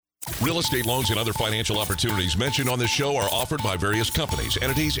Real estate loans and other financial opportunities mentioned on this show are offered by various companies,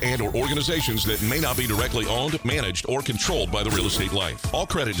 entities, and or organizations that may not be directly owned, managed, or controlled by the Real Estate Life. All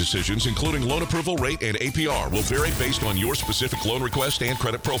credit decisions, including loan approval rate and APR, will vary based on your specific loan request and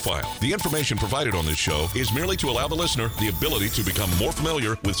credit profile. The information provided on this show is merely to allow the listener the ability to become more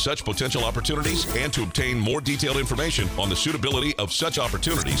familiar with such potential opportunities and to obtain more detailed information on the suitability of such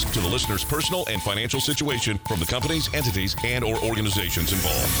opportunities to the listener's personal and financial situation from the companies, entities, and or organizations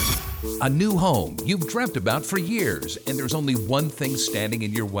involved. A new home you've dreamt about for years, and there's only one thing standing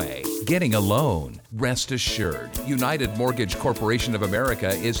in your way: getting a loan. Rest assured, United Mortgage Corporation of America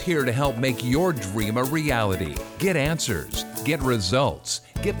is here to help make your dream a reality. Get answers, get results,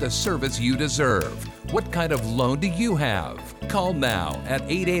 get the service you deserve. What kind of loan do you have? Call now at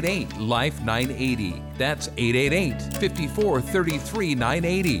 888-LIFE-980. That's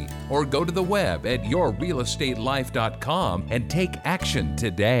 888-5433-980. Or go to the web at yourrealestatelife.com and take action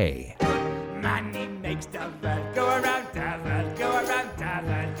today. Money makes the world go around, the world go around, the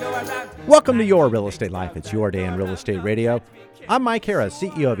world go around. Welcome to Your Real Estate Life. It's your day in real estate radio. I'm Mike Harris,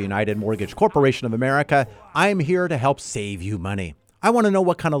 CEO of United Mortgage Corporation of America. I'm here to help save you money. I want to know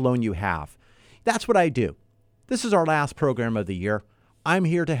what kind of loan you have. That's what I do. This is our last program of the year. I'm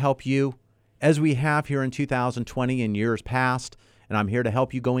here to help you, as we have here in 2020 and years past, and I'm here to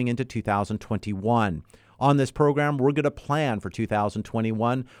help you going into 2021. On this program, we're going to plan for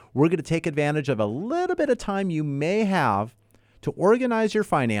 2021. We're going to take advantage of a little bit of time you may have to organize your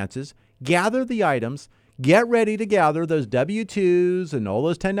finances, gather the items, get ready to gather those W-2s and all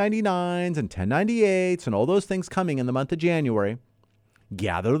those 1099s and 1098s and all those things coming in the month of January.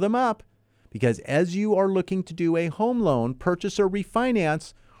 Gather them up, because as you are looking to do a home loan, purchase, or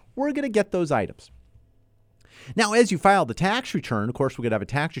refinance, we're going to get those items. Now, as you file the tax return, of course, we're going to have a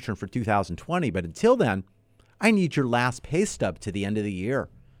tax return for 2020, but until then, I need your last pay stub to the end of the year,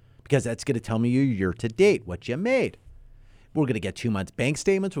 because that's going to tell me your year to date, what you made. We're going to get 2 months bank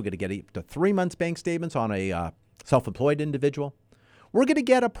statements. We're going to get up to 3 months bank statements on a self-employed individual. We're going to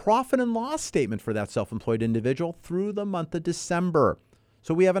get a profit and loss statement for that self-employed individual through the month of December.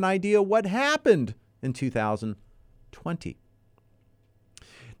 So we have an idea what happened in 2020.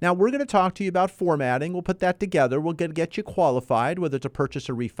 Now, we're going to talk to you about formatting. We'll put that together. We're going to get you qualified, whether it's a purchase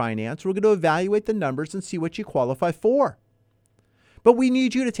or refinance. We're going to evaluate the numbers and see what you qualify for. But we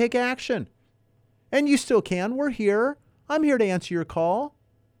need you to take action. And you still can. We're here. I'm here to answer your call.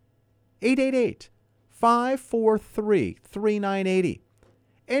 888-543-3980.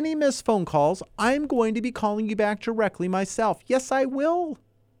 Any missed phone calls, I'm going to be calling you back directly myself. Yes, I will.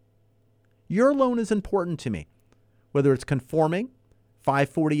 Your loan is important to me, whether it's conforming,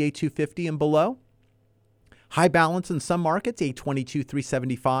 548-250 and below, high balance in some markets,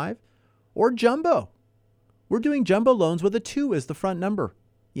 822-375, or jumbo. We're doing jumbo loans with a 2 as the front number.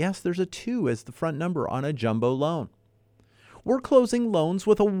 Yes, there's a 2 as the front number on a jumbo loan. We're closing loans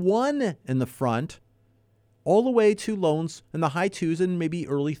with a 1 in the front, all the way to loans in the high 2s and maybe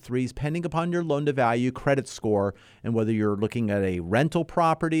early 3s, depending upon your loan-to-value credit score and whether you're looking at a rental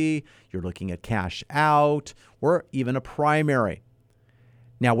property, you're looking at cash out, or even a primary.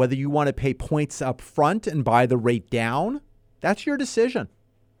 Now, whether you want to pay points up front and buy the rate down, that's your decision.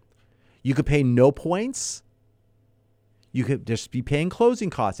 You could pay no points. You could just be paying closing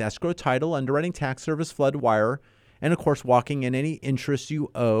costs, escrow, title, underwriting, tax service, flood, wire, and of course, walking in any interest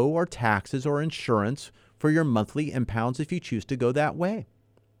you owe or taxes or insurance for your monthly impounds if you choose to go that way.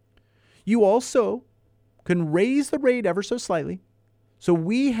 You also can raise the rate ever so slightly, so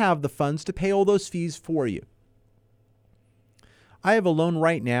we have the funds to pay all those fees for you. I have a loan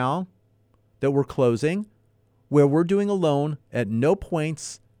right now that we're closing where we're doing a loan at no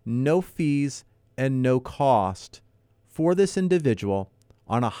points, no fees, and no cost for this individual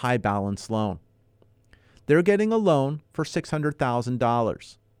on a high balance loan. They're getting a loan for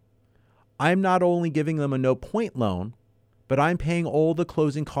 $600,000. I'm not only giving them a no-point loan, but I'm paying all the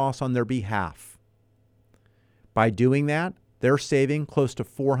closing costs on their behalf. By doing that, they're saving close to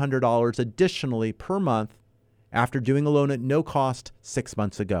 $400 additionally per month after doing a loan at no cost 6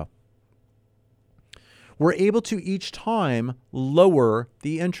 months ago. We're able to each time lower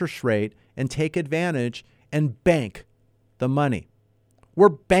the interest rate and take advantage and bank the money. We're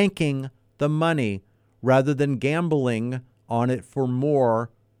banking the money rather than gambling on it for more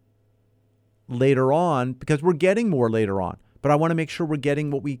later on, because we're getting more later on. But I want to make sure we're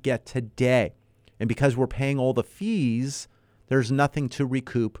getting what we get today. And because we're paying all the fees, there's nothing to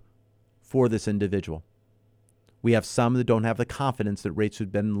recoup for this individual. We have some that don't have the confidence that rates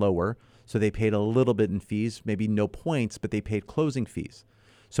would been lower, so they paid a little bit in fees, maybe no points, but they paid closing fees.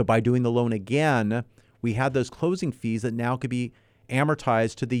 So by doing the loan again, we had those closing fees that now could be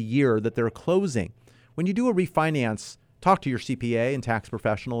amortized to the year that they're closing. When you do a refinance, talk to your CPA and tax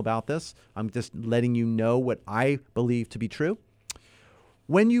professional about this. I'm just letting you know what I believe to be true.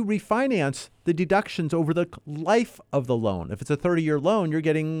 When you refinance, the deductions over the life of the loan. If it's a 30-year loan, you're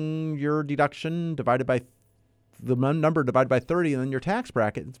getting your deduction divided by the number divided by 30, and then your tax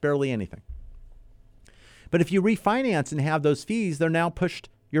bracket. It's barely anything. But if you refinance and have those fees, they're now pushed.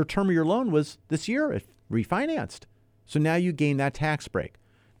 Your term of your loan was this year, it refinanced. So now you gain that tax break.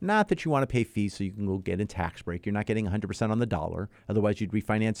 Not that you want to pay fees so you can go get a tax break. You're not getting 100% on the dollar. Otherwise, you'd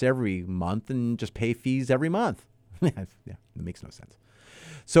refinance every month and just pay fees every month. Yeah, it makes no sense.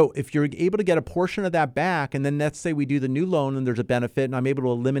 So if you're able to get a portion of that back, and then let's say we do the new loan and there's a benefit and I'm able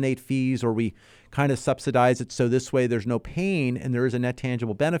to eliminate fees, or we kind of subsidize it so this way there's no pain and there is a net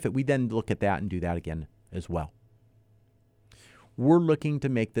tangible benefit, we then look at that and do that again as well. We're looking to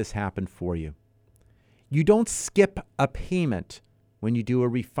make this happen for you. You don't skip a payment when you do a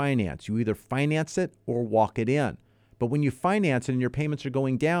refinance. You either finance it or walk it in. But when you finance it and your payments are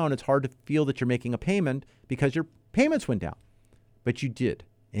going down, it's hard to feel that you're making a payment because your payments went down. But you did,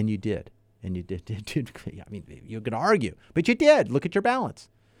 and you did, and you did. I mean, you're going to argue, but you did. Look at your balance.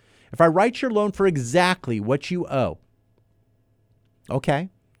 If I write your loan for exactly what you owe, okay,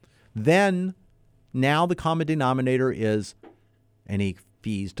 then now the common denominator is any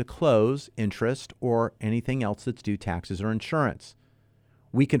fees to close, interest, or anything else that's due, taxes or insurance.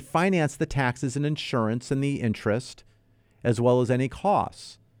 We can finance the taxes and insurance and the interest as well as any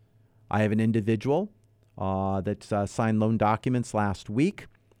costs. I have an individual that signed loan documents last week.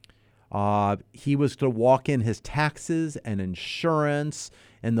 He was to walk in his taxes and insurance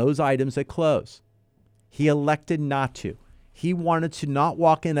and those items at close. He elected not to. He wanted to not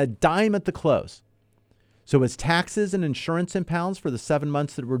walk in a dime at the close. So his taxes and insurance impounds for the 7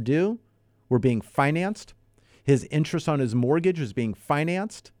 months that were due were being financed. His interest on his mortgage was being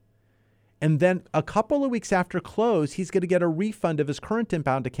financed. And then a couple of weeks after close, he's going to get a refund of his current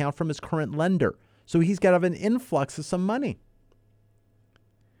impound account from his current lender. So he's got to have an influx of some money.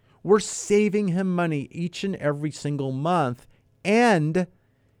 We're saving him money each and every single month. And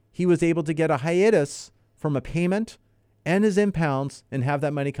he was able to get a hiatus from a payment and his impounds and have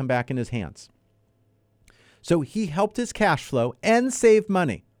that money come back in his hands. So he helped his cash flow and saved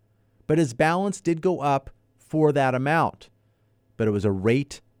money. But his balance did go up for that amount. But it was a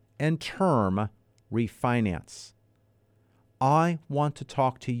rate and term refinance. I want to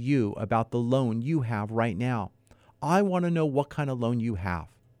talk to you about the loan you have right now. I want to know what kind of loan you have.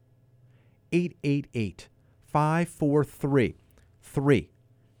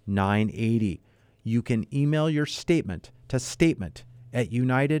 888-543-3980. You can email your statement to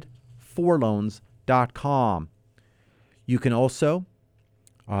statement@unitedforloans.com. You can also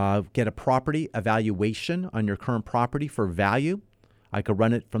get a property evaluation on your current property for value. I could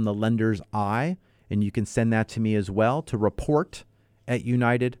run it from the lender's eye, and you can send that to me as well to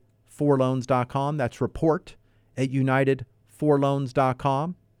report@unitedforloans.com. That's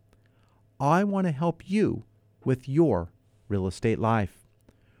report@unitedforloans.com. I want to help you with your real estate life.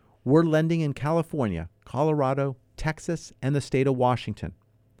 We're lending in California, Colorado, Texas, and the state of Washington.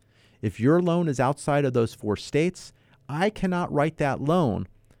 If your loan is outside of those 4 states, I cannot write that loan,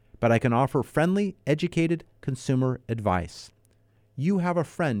 but I can offer friendly, educated consumer advice. You have a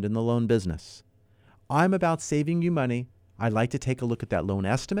friend in the loan business. I'm about saving you money. I'd like to take a look at that loan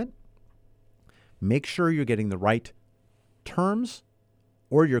estimate. Make sure you're getting the right terms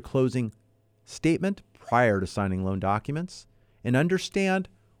or your closing statement prior to signing loan documents, and understand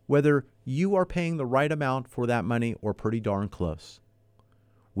whether you are paying the right amount for that money or pretty darn close.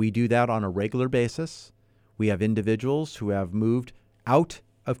 We do that on a regular basis. We have individuals who have moved out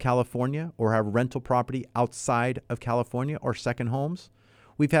of California or have rental property outside of California or second homes.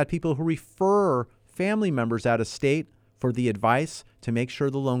 We've had people who refer family members out of state for the advice to make sure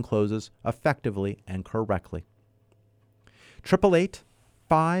the loan closes effectively and correctly.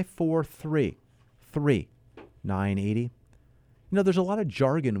 888-543-3980. There's a lot of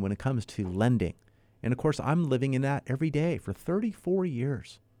jargon when it comes to lending. And of course, I'm living in that every day for 34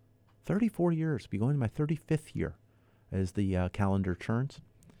 years. 34 years. Be going to my 35th year as the calendar turns.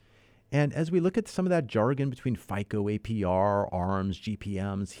 And as we look at some of that jargon between FICO, APR, ARMs,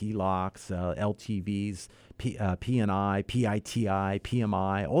 GPMs, HELOCs, LTVs, P&I, PITI,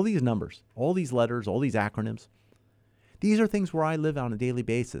 PMI, all these numbers, all these letters, all these acronyms, these are things where I live on a daily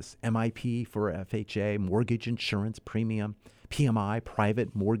basis. MIP for FHA, mortgage insurance premium, PMI,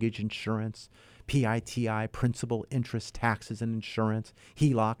 private mortgage insurance, PITI, principal, interest, taxes, and insurance,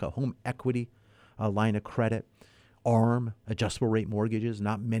 HELOC, a home equity, a line of credit, ARM, adjustable rate mortgages.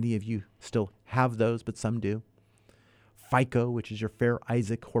 Not many of you still have those, but some do. FICO, which is your Fair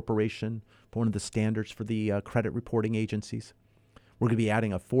Isaac Corporation, one of the standards for the credit reporting agencies. We're going to be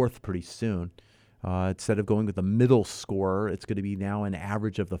adding a fourth pretty soon. Instead of going with the middle score, it's going to be now an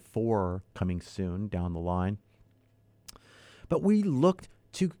average of the 4 coming soon down the line. But we looked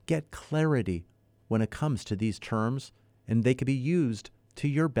to get clarity when it comes to these terms, and they can be used to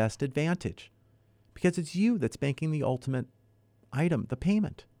your best advantage because it's you that's making the ultimate item, the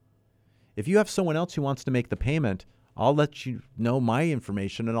payment. If you have someone else who wants to make the payment, I'll let you know my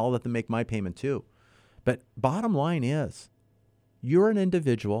information and I'll let them make my payment too. But bottom line is, you're an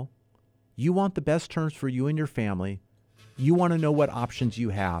individual. You want the best terms for you and your family. You want to know what options you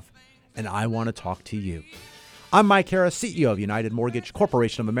have, and I want to talk to you. I'm Mike Harris, CEO of United Mortgage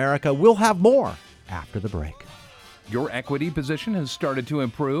Corporation of America. We'll have more after the break. Your equity position has started to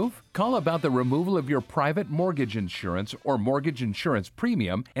improve? Call about the removal of your private mortgage insurance or mortgage insurance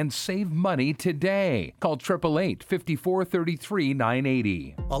premium and save money today. Call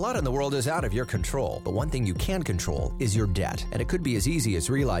 888-5433-980. A lot in the world is out of your control, but one thing you can control is your debt. And it could be as easy as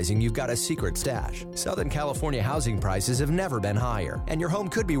realizing you've got a secret stash. Southern California housing prices have never been higher, and your home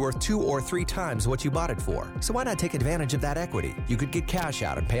could be worth 2 or 3 times what you bought it for. So why not take advantage of that equity? You could get cash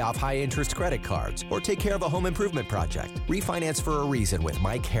out and pay off high-interest credit cards, or take care of a home improvement project. Refinance for a reason with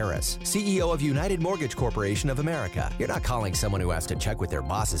Mike Harris, CEO of United Mortgage Corporation of America. You're not calling someone who has to check with their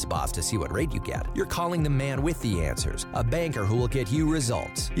boss's boss to see what rate you get. You're calling the man with the answers, a banker who will get you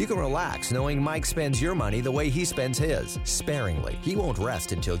results. You can relax knowing Mike spends your money the way he spends his, sparingly. He won't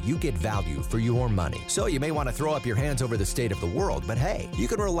rest until you get value for your money. So you may want to throw up your hands over the state of the world, but hey, you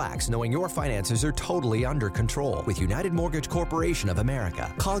can relax knowing your finances are totally under control with United Mortgage Corporation of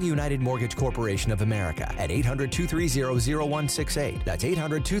America. Call United Mortgage Corporation of America at 800-230-0168. That's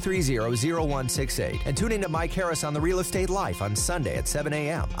 800-230-0168. And tune in to Mike Harris on The Real Estate Life on Sunday at 7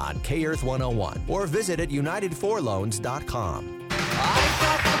 a.m. on K-Earth 101 or visit at UnitedForLoans.com. I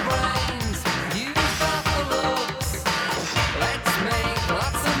got the brains, you got the looks. Let's make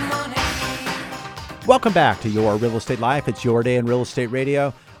lots of money. Welcome back to Your Real Estate Life. It's your day in real estate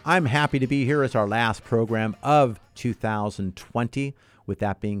radio. I'm happy to be here as our last program of 2020. With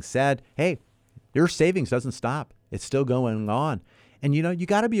that being said, hey, your savings doesn't stop. It's still going on. And, you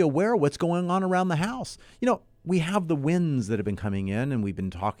got to be aware of what's going on around the house. We have the winds that have been coming in, and we've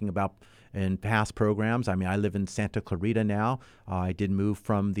been talking about in past programs. I mean, I live in Santa Clarita now. I did move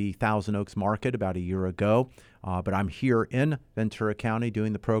from the Thousand Oaks market about a year ago, but I'm here in Ventura County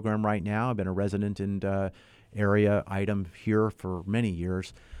doing the program right now. I've been a resident and area item here for many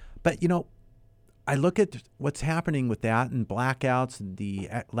years. But, I look at what's happening with that and blackouts and the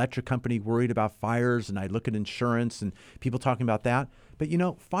electric company worried about fires, and I look at insurance and people talking about that. But,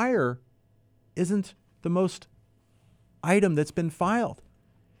 fire isn't the most item that's been filed.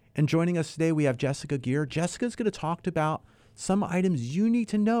 And joining us today, we have Jessica Geer. Jessica's going to talk about some items you need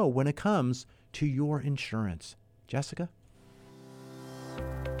to know when it comes to your insurance. Jessica?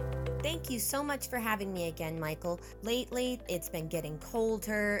 Thank you so much for having me again, Michael. Lately, it's been getting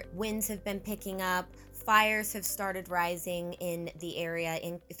colder, winds have been picking up, fires have started rising in the area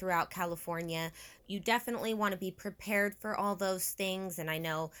throughout California. You definitely want to be prepared for all those things, and I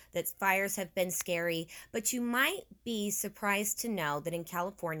know that fires have been scary, but you might be surprised to know that in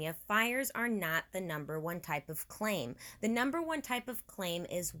California, fires are not the number one type of claim. The number one type of claim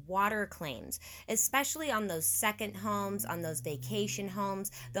is water claims, especially on those second homes, on those vacation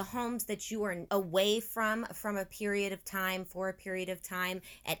homes, the homes that you are away from a period of time, for a period of time,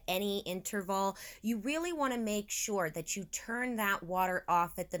 at any interval. You really want to make sure that you turn that water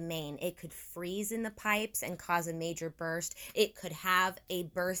off at the main. It could freeze in the pipes and cause a major burst. It could have a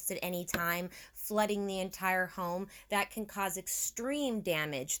burst at any time, flooding the entire home. That can cause extreme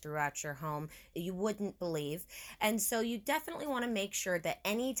damage throughout your home you wouldn't believe. And so you definitely want to make sure that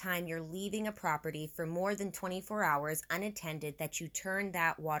anytime you're leaving a property for more than 24 hours unattended, that you turn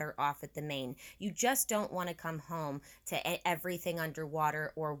that water off at the main. You just don't want to come home to everything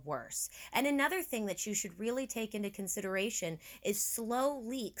underwater or worse. And another thing that you should really take into consideration is slow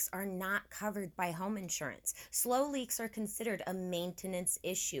leaks are not covered by home insurance. Slow leaks are considered a maintenance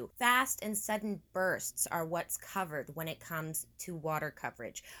issue. Fast and sudden bursts are what's covered when it comes to water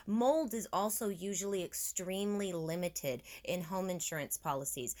coverage. Mold is also usually extremely limited in home insurance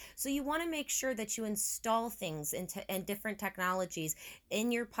policies. So you want to make sure that you install things and different technologies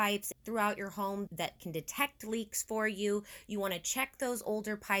in your pipes throughout your home that can detect leaks for you. You want to check those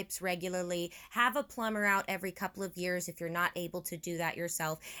older pipes regularly, have a plumber out every couple of years if you're not able to do that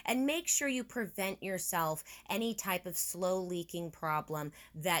yourself, and make sure you prevent yourself any type of slow leaking problem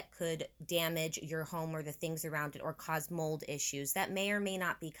that could damage damage your home or the things around it or cause mold issues that may or may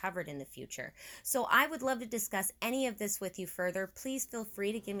not be covered in the future. So I would love to discuss any of this with you further. Please feel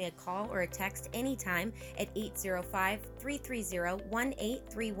free to give me a call or a text anytime at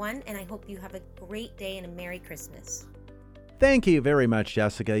 805-330-1831, and I hope you have a great day and a Merry Christmas. Thank you very much,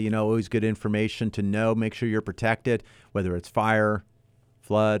 Jessica. Always good information to know. Make sure you're protected, whether it's fire,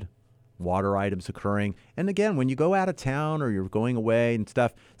 flood, water items occurring. And again, when you go out of town or you're going away and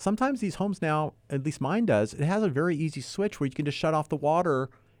stuff, sometimes these homes now, at least mine does, it has a very easy switch where you can just shut off the water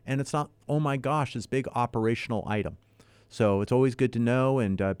and it's not, oh my gosh, this big operational item. So it's always good to know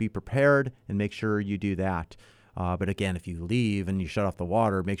and be prepared and make sure you do that. But again, if you leave and you shut off the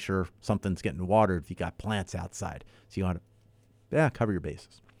water, make sure something's getting watered if you got plants outside. So you want to cover your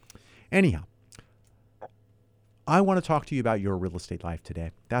bases. Anyhow, I want to talk to you about your real estate life today.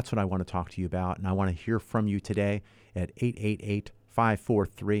 That's what I want to talk to you about. And I want to hear from you today at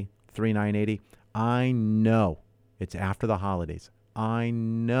 888-543-3980. I know it's after the holidays. I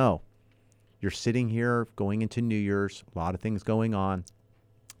know you're sitting here going into New Year's, a lot of things going on,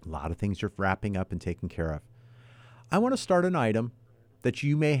 a lot of things you're wrapping up and taking care of. I want to start an item that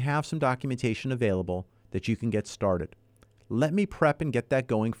you may have some documentation available that you can get started. Let me prep and get that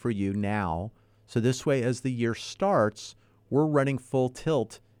going for you now. So this way, as the year starts, we're running full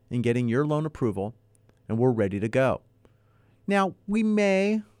tilt in getting your loan approval and we're ready to go. Now, we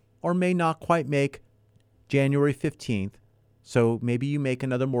may or may not quite make January 15th. So maybe you make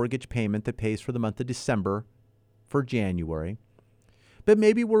another mortgage payment that pays for the month of December for January. But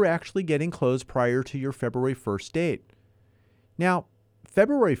maybe we're actually getting closed prior to your February 1st date. Now,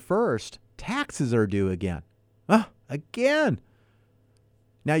 February 1st, taxes are due again. Again.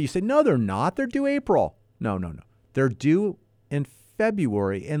 Now you say, no, they're not. They're due April. No. They're due in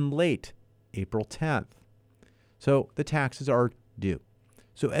February and late April 10th. So the taxes are due.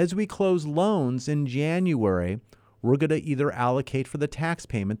 So as we close loans in January, we're going to either allocate for the tax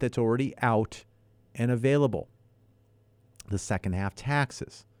payment that's already out and available, the second half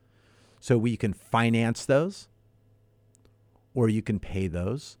taxes. So we can finance those or you can pay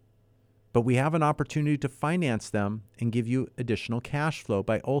those. But we have an opportunity to finance them and give you additional cash flow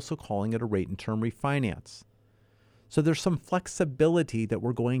by also calling it a rate and term refinance. So there's some flexibility that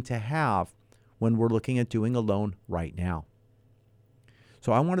we're going to have when we're looking at doing a loan right now.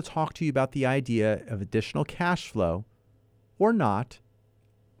 So I want to talk to you about the idea of additional cash flow or not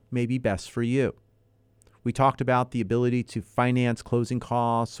may be best for you. We talked about the ability to finance closing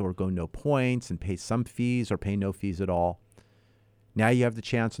costs or go no points and pay some fees or pay no fees at all. Now you have the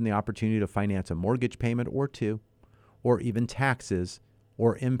chance and the opportunity to finance a mortgage payment or two, or even taxes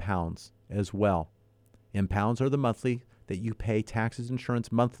or impounds as well. Impounds are the monthly that you pay taxes, insurance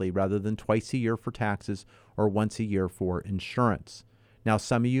monthly rather than twice a year for taxes or once a year for insurance. Now,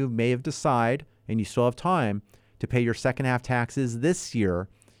 some of you may have decided, and you still have time, to pay your second half taxes this year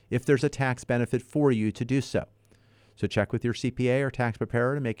if there's a tax benefit for you to do so. So check with your CPA or tax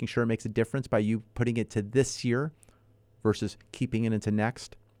preparer to making sure it makes a difference by you putting it to this year versus keeping it into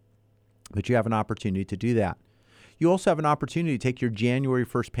next. But you have an opportunity to do that. You also have an opportunity to take your January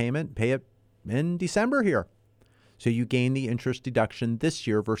 1st payment, pay it in December here. So you gain the interest deduction this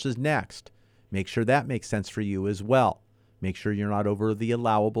year versus next. Make sure that makes sense for you as well. Make sure you're not over the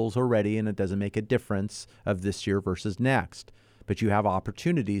allowables already and it doesn't make a difference of this year versus next. But you have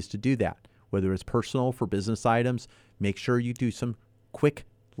opportunities to do that, whether it's personal for business items. Make sure you do some quick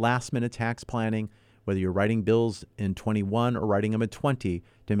last-minute tax planning, whether you're writing bills in 21 or writing them in 20,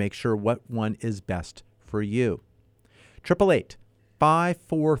 to make sure what one is best for you.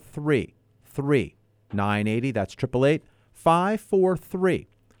 888-543-3980. That's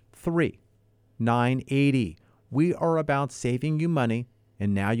 888-543-3980. We are about saving you money,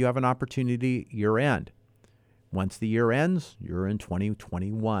 and now you have an opportunity year end. Once the year ends, you're in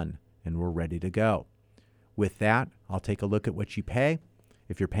 2021, and we're ready to go. With that, I'll take a look at what you pay.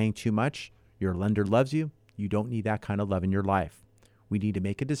 If you're paying too much, your lender loves you. You don't need that kind of love in your life. We need to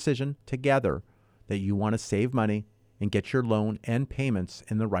make a decision together that you want to save money and get your loan and payments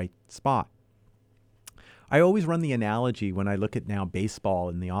in the right spot. I always run the analogy when I look at now baseball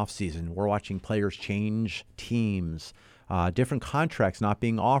in the offseason. We're watching players change teams, different contracts not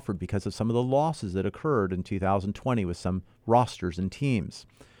being offered because of some of the losses that occurred in 2020 with some rosters and teams.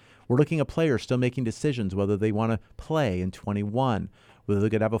 We're looking at players still making decisions whether they want to play in 21, whether they're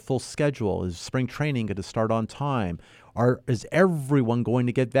going to have a full schedule. Is spring training going to start on time? Is everyone going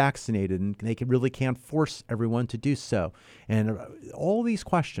to get vaccinated? And they really can't force everyone to do so. And all these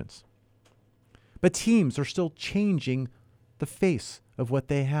questions. But teams are still changing the face of what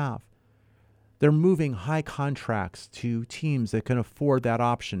they have. They're moving high contracts to teams that can afford that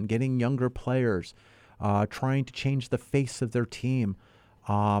option, getting younger players, trying to change the face of their team,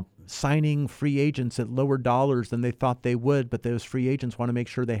 signing free agents at lower dollars than they thought they would, but those free agents want to make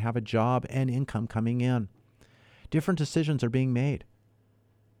sure they have a job and income coming in. Different decisions are being made.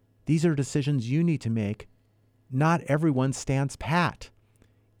 These are decisions you need to make. Not everyone stands pat.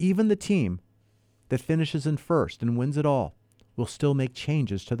 Even the team that finishes in first and wins it all will still make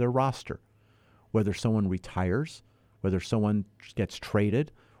changes to their roster. Whether someone retires, whether someone gets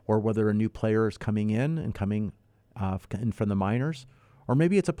traded, or whether a new player is coming in and coming in from the minors, or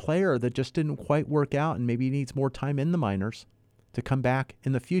maybe it's a player that just didn't quite work out and maybe needs more time in the minors to come back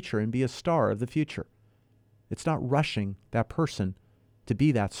in the future and be a star of the future. It's not rushing that person to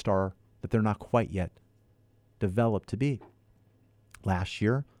be that star that they're not quite yet developed to be. Last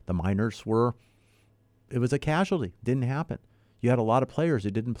year, the minors it was a casualty. Didn't happen. You had a lot of players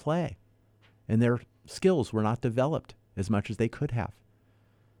who didn't play, and their skills were not developed as much as they could have.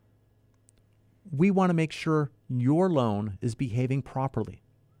 We want to make sure your loan is behaving properly.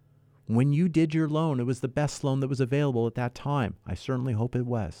 When you did your loan, it was the best loan that was available at that time. I certainly hope it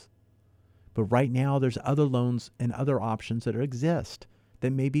was. But right now, there's other loans and other options that exist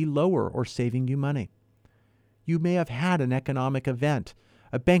that may be lower or saving you money. You may have had an economic event,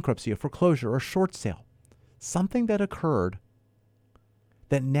 a bankruptcy, a foreclosure, or a short sale, something that occurred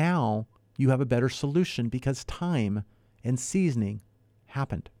that now you have a better solution because time and seasoning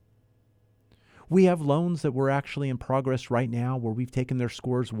happened. We have loans that were actually in progress right now where we've taken their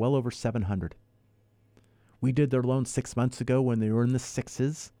scores well over 700. We did their loans 6 months ago when they were in the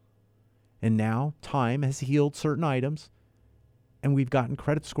 6s. And now time has healed certain items and we've gotten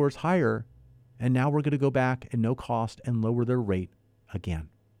credit scores higher. And now we're going to go back at no cost and lower their rate again.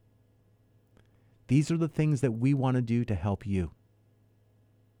 These are the things that we want to do to help you.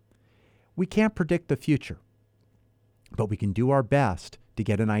 We can't predict the future, but we can do our best to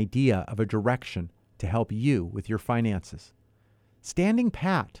get an idea of a direction to help you with your finances. Standing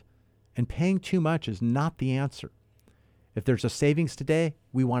pat and paying too much is not the answer. If there's a savings today,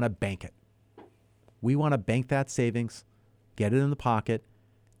 we want to bank it. We want to bank that savings, get it in the pocket,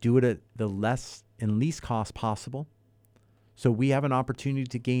 do it at the least cost possible, so we have an opportunity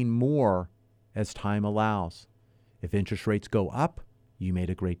to gain more as time allows. If interest rates go up, you made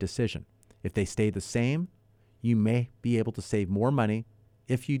a great decision. If they stay the same, you may be able to save more money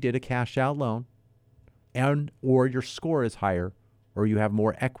if you did a cash out loan or your score is higher or you have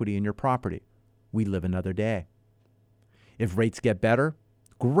more equity in your property. We live another day. If rates get better,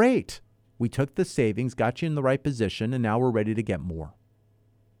 great. We took the savings, got you in the right position, and now we're ready to get more.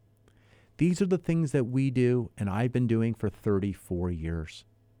 These are the things that we do, and I've been doing for 34 years.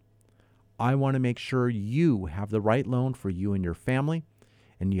 I want to make sure you have the right loan for you and your family,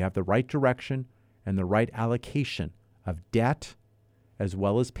 and you have the right direction and the right allocation of debt as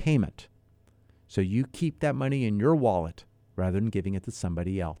well as payment. So you keep that money in your wallet rather than giving it to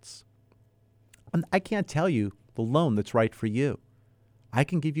somebody else. And I can't tell you the loan that's right for you. I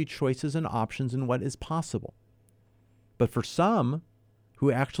can give you choices and options in what is possible. But for some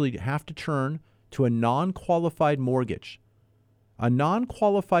who actually have to turn to a non-qualified mortgage, a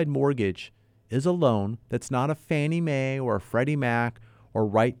non-qualified mortgage is a loan that's not a Fannie Mae or a Freddie Mac or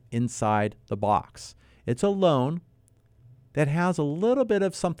right inside the box. It's a loan that has a little bit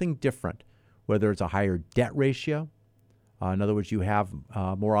of something different, whether it's a higher debt ratio. In other words, you have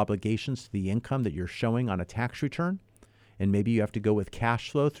more obligations to the income that you're showing on a tax return. And maybe you have to go with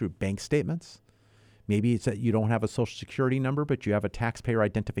cash flow through bank statements. Maybe it's that you don't have a Social Security number, but you have a taxpayer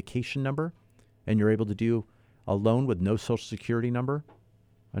identification number, and you're able to do a loan with no Social Security number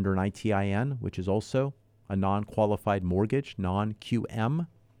under an ITIN, which is also a non-qualified mortgage, non-QM.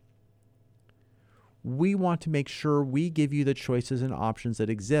 We want to make sure we give you the choices and options that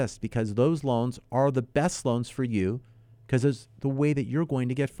exist because those loans are the best loans for you because it's the way that you're going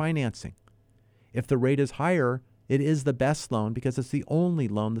to get financing. If the rate is higher, it is the best loan because it's the only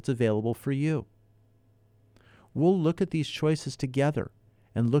loan that's available for you. We'll look at these choices together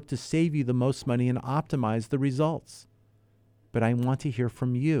and look to save you the most money and optimize the results. But I want to hear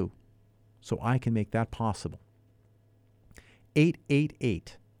from you so I can make that possible.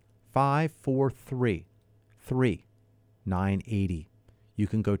 888-543-3980. You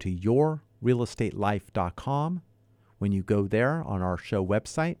can go to yourrealestatelife.com. When you go there on our show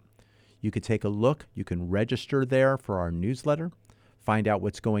website, you can take a look. You can register there for our newsletter, find out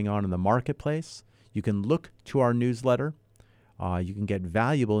what's going on in the marketplace. You can look to our newsletter. You can get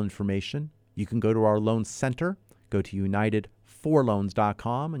valuable information. You can go to our loan center, go to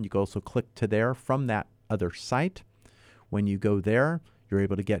unitedforloans.com, and you can also click to there from that other site. When you go there, You're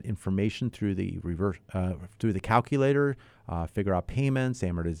able to get information through the through the calculator, figure out payments,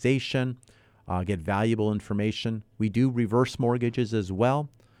 amortization, get valuable information. We do reverse mortgages as well.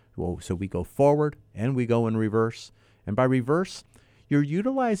 So we go forward and we go in reverse. And by reverse, you're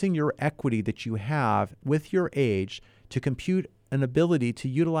utilizing your equity that you have with your age to compute an ability to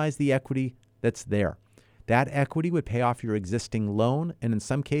utilize the equity that's there. That equity would pay off your existing loan and in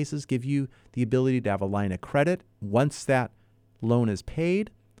some cases give you the ability to have a line of credit once that loan is paid,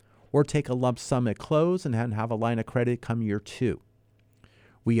 or take a lump sum at close and have a line of credit come year 2.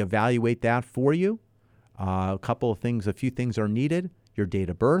 We evaluate that for you. A few things are needed: your date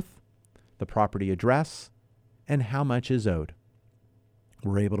of birth, the property address, and how much is owed.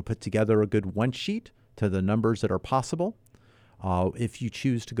 We're able to put together a good one sheet to the numbers that are possible. If you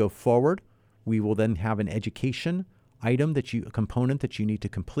choose to go forward, we will then have an education component that you need to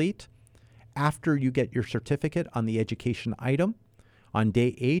complete. After you get your certificate on the education item, on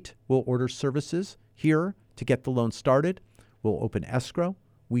day 8, we'll order services here to get the loan started. We'll open escrow.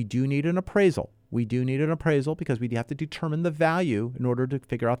 We do need an appraisal. Because we have to determine the value in order to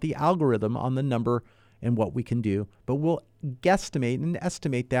figure out the algorithm on the number and what we can do. But we'll guesstimate and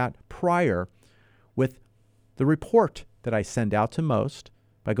estimate that prior with the report that I send out to most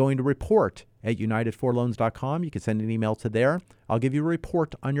by going to report@unitedforloans.com. You can send an email to there. I'll give you a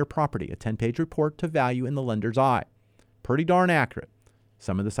report on your property, a 10-page report to value in the lender's eye. Pretty darn accurate.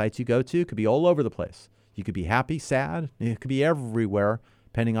 Some of the sites you go to could be all over the place. You could be happy, sad. It could be everywhere,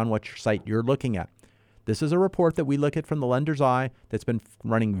 depending on what your site you're looking at. This is a report that we look at from the lender's eye that's been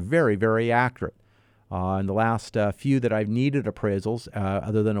running very, very accurate. In the last few that I've needed appraisals,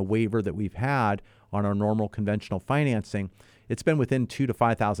 other than a waiver that we've had on our normal conventional financing, it's been within $2,000 to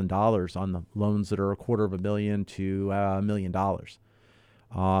 $5,000 on the loans that are $250,000 to $1 million.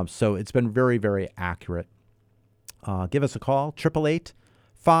 So it's been very, very accurate. Give us a call,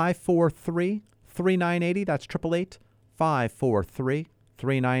 888-543-3980. That's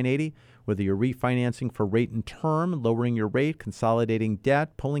 888-543-3980. Whether you're refinancing for rate and term, lowering your rate, consolidating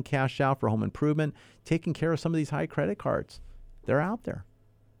debt, pulling cash out for home improvement, taking care of some of these high credit cards. They're out there.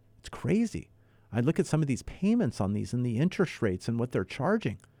 It's crazy. I look at some of these payments on these and the interest rates and what they're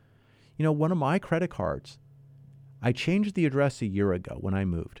charging. You know, one of my credit cards, I changed the address a year ago when I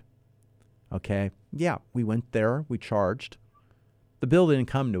moved. Okay. Yeah, we went there. We charged. The bill didn't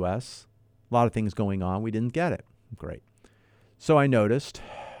come to us. A lot of things going on. We didn't get it. Great. So I noticed,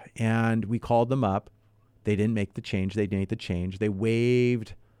 and we called them up. They didn't make the change. They made the change. They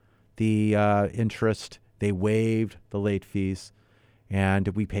waived the interest. They waived the late fees. And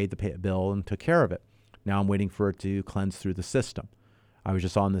we paid the bill and took care of it. Now I'm waiting for it to cleanse through the system. I was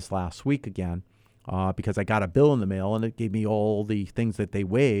just on this last week again because I got a bill in the mail and it gave me all the things that they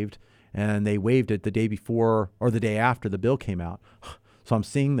waived. And they waived it the day before or the day after the bill came out. So I'm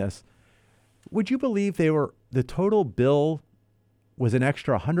seeing this. Would you believe the total bill was an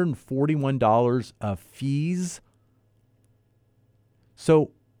extra $141 of fees?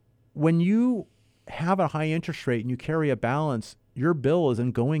 So when you have a high interest rate and you carry a balance, your bill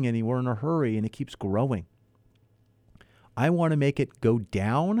isn't going anywhere in a hurry and it keeps growing. I want to make it go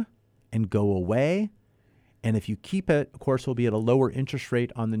down and go away. And if you keep it, of course, it'll be at a lower interest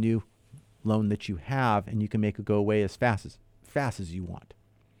rate on the new loan that you have, and you can make it go away as fast as you want.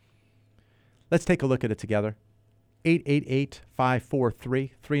 Let's take a look at it together.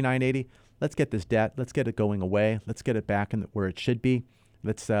 888-543-3980. Let's get this debt. Let's get it going away. Let's get it back where it should be.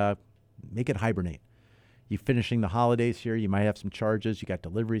 Let's make it hibernate. You're finishing the holidays here. You might have some charges. You got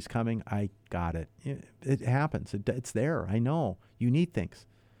deliveries coming. I got it. It happens. It's there. I know. You need things.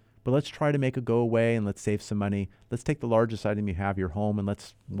 But let's try to make it go away and let's save some money. Let's take the largest item you have, your home, and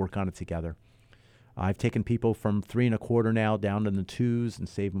let's work on it together. I've taken people from 3.25% now down to the 2s and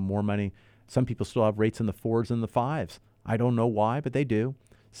saved them more money. Some people still have rates in the 4s and the 5s. I don't know why, but they do.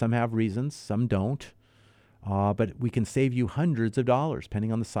 Some have reasons, some don't. But we can save you hundreds of dollars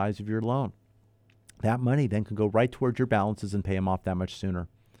depending on the size of your loan. That money then can go right towards your balances and pay them off that much sooner.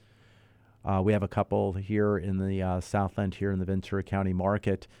 We have a couple here in the Southland, here in the Ventura County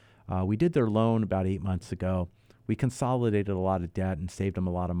market. We did their loan about 8 months ago. We consolidated a lot of debt and saved them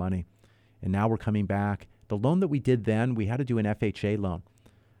a lot of money. And now we're coming back. The loan that we did then, we had to do an FHA loan.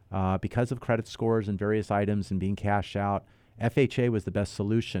 Because of credit scores and various items and being cashed out, FHA was the best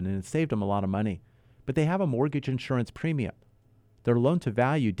solution, and it saved them a lot of money. But they have a mortgage insurance premium. Their loan to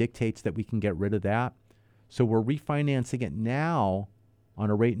value dictates that we can get rid of that. So we're refinancing it now on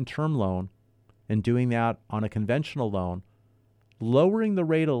a rate and term loan and doing that on a conventional loan, lowering the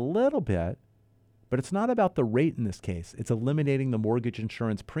rate a little bit, but it's not about the rate in this case. It's eliminating the mortgage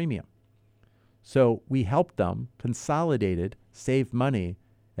insurance premium. So we helped them, consolidated, save money,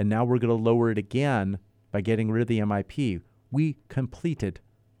 and now we're going to lower it again by getting rid of the MIP. We completed,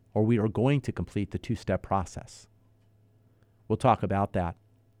 or we are going to complete, the two-step process. We'll talk about that.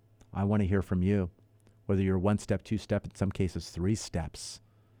 I want to hear from you, whether you're one step, two step, in some cases 3 steps.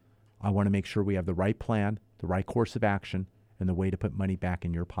 I want to make sure we have the right plan, the right course of action, and the way to put money back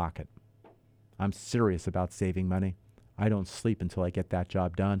in your pocket. I'm serious about saving money. I don't sleep until I get that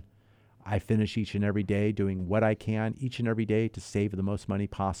job done. I finish each and every day doing what I can each and every day to save the most money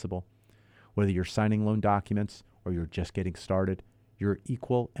possible. Whether you're signing loan documents or you're just getting started, you're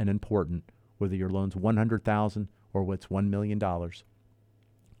equal and important, whether your loan's $100,000 or what's $1 million.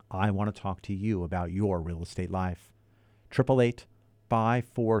 I want to talk to you about your real estate life.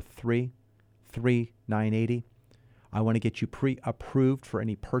 888-543-3980. I want to get you pre-approved for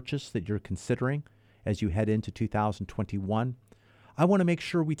any purchase that you're considering as you head into 2021. I want to make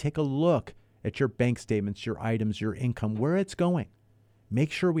sure we take a look at your bank statements, your items, your income, where it's going.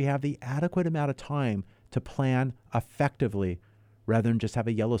 Make sure we have the adequate amount of time to plan effectively rather than just have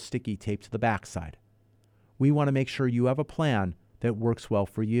a yellow sticky tape to the backside. We want to make sure you have a plan that works well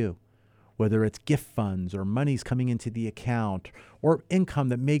for you, whether it's gift funds or monies coming into the account or income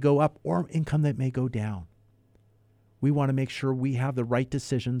that may go up or income that may go down. We want to make sure we have the right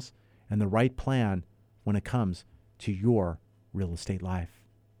decisions and the right plan when it comes to your real estate life.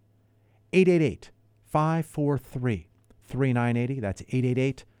 888-543-3980. That's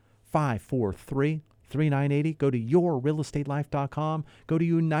 888-543-3980. Go to yourrealestatelife.com. Go to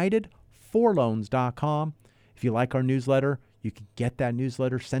unitedforloans.com. If you like our newsletter, you can get that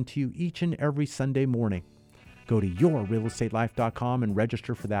newsletter sent to you each and every Sunday morning. Go to yourrealestatelife.com and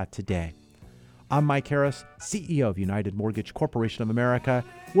register for that today. I'm Mike Harris, CEO of United Mortgage Corporation of America.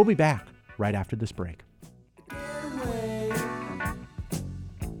 We'll be back right after this break.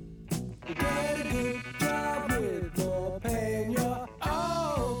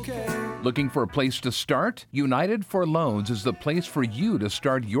 Looking for a place to start? United for Loans is the place for you to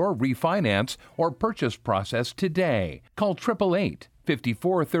start your refinance or purchase process today. Call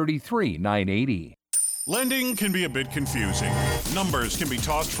 888-543-3980. Lending can be a bit confusing. Numbers can be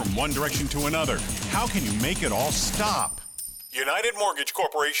tossed from one direction to another. How can you make it all stop? United Mortgage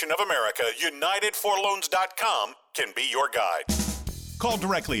Corporation of America, UnitedForLoans.com can be your guide. Call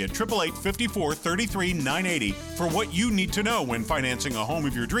directly at 888-543-3980 for what you need to know when financing a home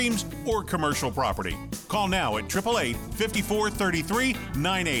of your dreams or commercial property. Call now at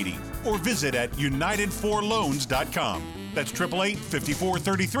 888-543-3980 or visit at UnitedForLoans.com. That's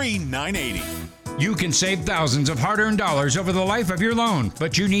 888-543-3980. You can save thousands of hard-earned dollars over the life of your loan,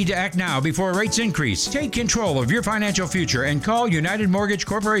 but you need to act now before rates increase. Take control of your financial future and call United Mortgage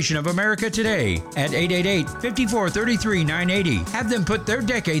Corporation of America today at 888-543-3980. Have them put their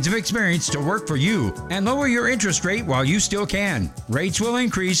decades of experience to work for you and lower your interest rate while you still can. Rates will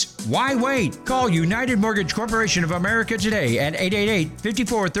increase. Why wait? Call United Mortgage Corporation of America today at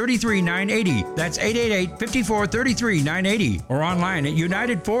 888-543-3980. That's 888-543-3980 or online at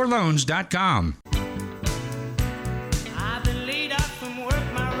UnitedForLoans.com.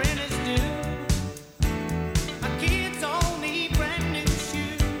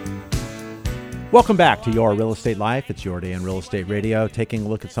 Welcome back to Your Real Estate Life. It's Your Day in Real Estate Radio. Taking a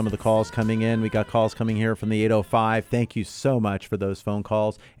look at some of the calls coming in. We got calls coming here from the 805. Thank you so much for those phone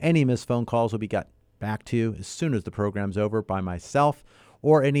calls. Any missed phone calls will be got back to you as soon as the program's over by myself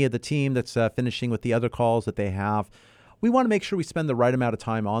or any of the team that's finishing with the other calls that they have. We want to make sure we spend the right amount of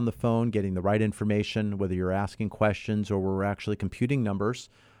time on the phone, getting the right information, whether you're asking questions or we're actually computing numbers.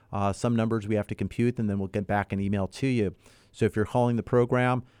 Some numbers we have to compute, and then we'll get back an email to you. So if you're calling the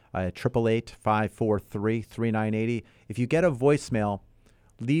program, 888-543-3980. If you get a voicemail,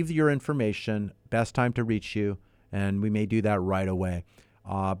 leave your information, best time to reach you, and we may do that right away.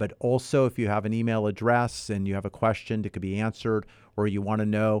 But also, if you have an email address and you have a question that could be answered, or you want to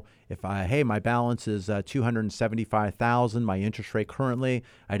know if, hey, my balance is $275,000, my interest rate currently,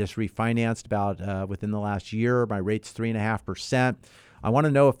 I just refinanced about within the last year, my rate's 3.5%. I want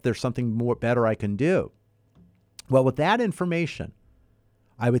to know if there's something more better I can do. Well, with that information,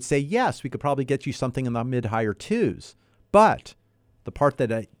 I would say, yes, we could probably get you something in the mid-higher twos. But the part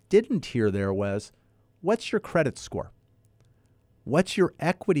that I didn't hear there was, what's your credit score? What's your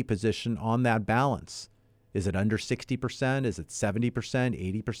equity position on that balance? Is it under 60%? Is it 70%,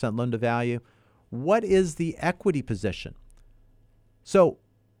 80% loan to value? What is the equity position? So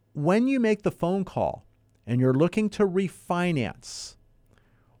when you make the phone call and you're looking to refinance,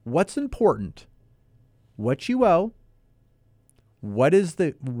 what's important? What you owe, what is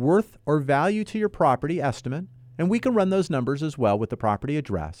the worth or value to your property estimate, and we can run those numbers as well with the property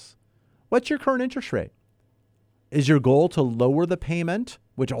address. What's your current interest rate? Is your goal to lower the payment,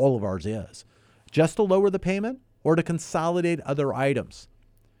 which all of ours is, just to lower the payment or to consolidate other items?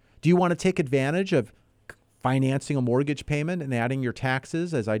 Do you want to take advantage of financing a mortgage payment and adding your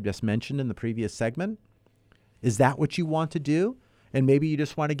taxes, as I just mentioned in the previous segment? Is that what you want to do? And maybe you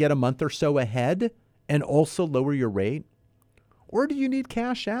just want to get a month or so ahead and also lower your rate? Or do you need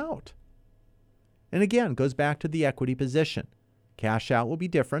cash out? And again, goes back to the equity position. Cash out will be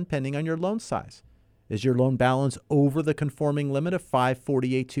different depending on your loan size. Is your loan balance over the conforming limit of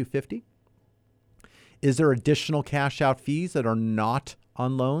 $548,250? Is there additional cash out fees that are not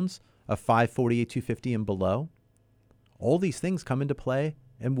on loans of $548,250 and below? All these things come into play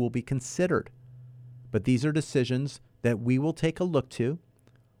and will be considered. But these are decisions that we will take a look to,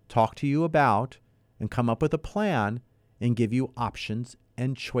 talk to you about, and come up with a plan and give you options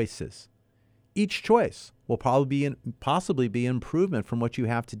and choices. Each choice will possibly be an improvement from what you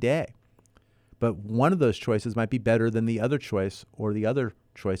have today. But one of those choices might be better than the other choice or the other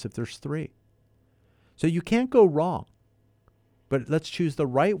choice if there's three. So you can't go wrong, but let's choose the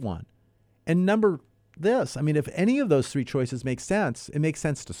right one. And if any of those three choices make sense, it makes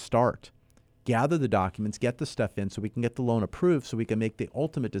sense to start. Gather the documents, get the stuff in so we can get the loan approved so we can make the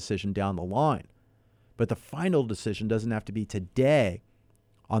ultimate decision down the line. But the final decision doesn't have to be today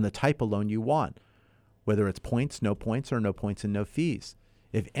on the type of loan you want, whether it's points, no points, or no points and no fees.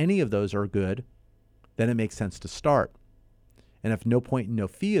 If any of those are good, then it makes sense to start. And if no point and no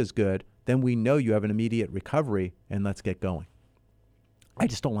fee is good, then we know you have an immediate recovery and let's get going. I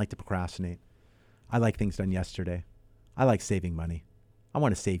just don't like to procrastinate. I like things done yesterday. I like saving money. I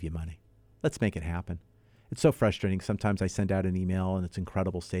want to save you money. Let's make it happen. It's so frustrating. Sometimes I send out an email and it's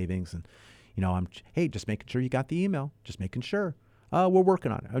incredible savings. And, hey, just making sure you got the email. Just making sure. We're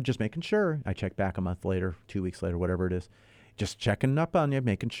working on it. I'm just making sure. I check back a month later, 2 weeks later, whatever it is. Just checking up on you,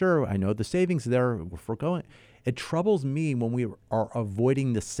 making sure I know the savings there. We're going. It troubles me when we are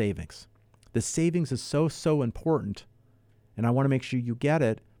avoiding the savings. The savings is so important. And I want to make sure you get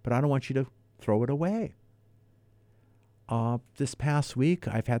it, but I don't want you to throw it away. This past week,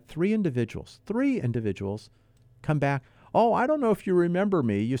 I've had three individuals come back. Oh, I don't know if you remember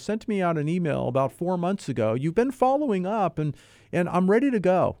me. You sent me out an email about 4 months ago. You've been following up, and I'm ready to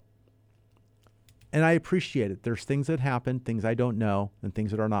go. And I appreciate it. There's things that happen, things I don't know, and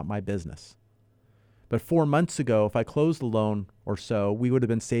things that are not my business. But 4 months ago, if I closed the loan or so, we would have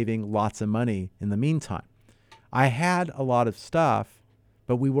been saving lots of money in the meantime. I had a lot of stuff,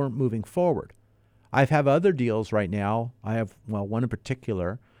 but we weren't moving forward. I have other deals right now. I have, one in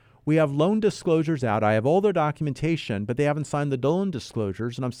particular. We have loan disclosures out. I have all their documentation, but they haven't signed the loan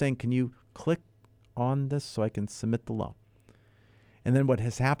disclosures. And I'm saying, can you click on this so I can submit the loan? And then what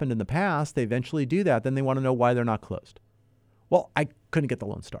has happened in the past, they eventually do that. Then they want to know why they're not closed. Well, I couldn't get the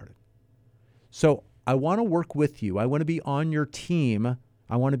loan started. So I want to work with you. I want to be on your team.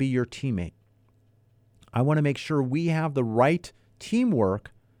 I want to be your teammate. I want to make sure we have the right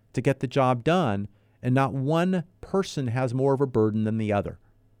teamwork to get the job done, and not one person has more of a burden than the other.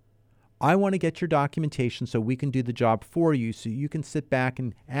 I want to get your documentation so we can do the job for you, so you can sit back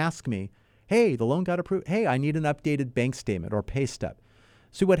and ask me, hey, the loan got approved. Hey, I need an updated bank statement or pay stub.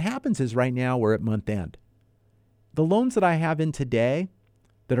 So what happens is right now we're at month end. The loans that I have in today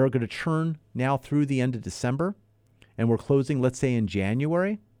that are going to churn now through the end of December, and we're closing, let's say, in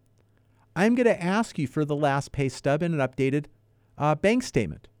January, I'm going to ask you for the last pay stub and an updated bank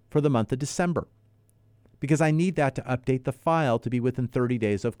statement for the month of December, because I need that to update the file to be within 30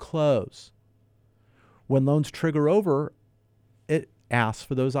 days of close. When loans trigger over, it asks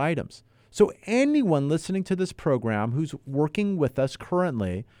for those items. So anyone listening to this program who's working with us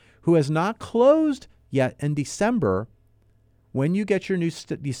currently, who has not closed yet in December, when you get your new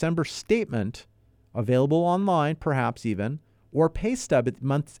December statement, available online perhaps even, or pay stub at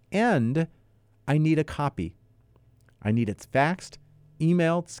month's end, I need a copy. I need it faxed,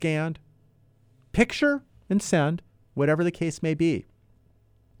 emailed, scanned, picture and send, whatever the case may be.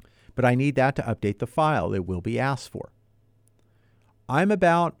 But I need that to update the file. It will be asked for. I'm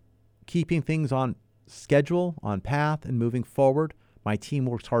about keeping things on schedule, on path, and moving forward. My team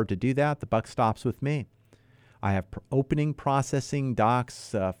works hard to do that. The buck stops with me. I have opening, processing,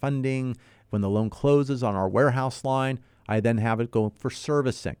 docs, funding. When the loan closes on our warehouse line, I then have it go for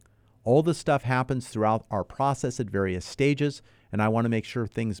servicing. All this stuff happens throughout our process at various stages, and I want to make sure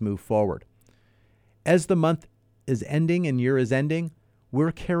things move forward. As the month is ending and year is ending,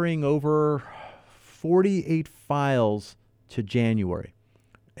 we're carrying over 48 files to January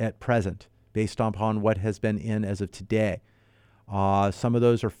at present, based upon what has been in as of today. Some of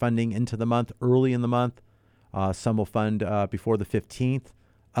those are funding into the month, early in the month. Some will fund before the 15th.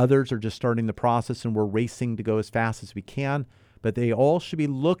 Others are just starting the process, and we're racing to go as fast as we can. But they all should be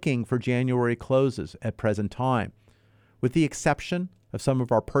looking for January closes at present time, with the exception of some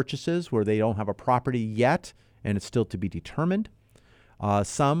of our purchases where they don't have a property yet and it's still to be determined.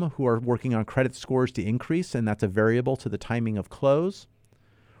 Some who are working on credit scores to increase, and that's a variable to the timing of close.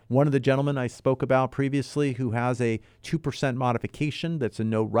 One of the gentlemen I spoke about previously who has a 2% modification that's a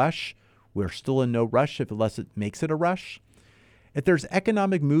no rush. We're still in no rush unless it makes it a rush. If there's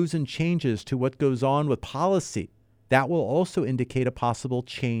economic moves and changes to what goes on with policy, that will also indicate a possible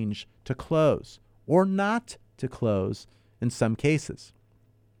change to close or not to close in some cases.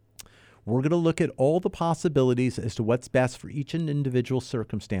 We're going to look at all the possibilities as to what's best for each individual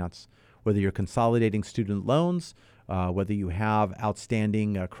circumstance, whether you're consolidating student loans, whether you have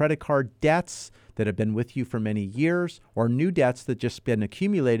outstanding credit card debts that have been with you for many years, or new debts that just been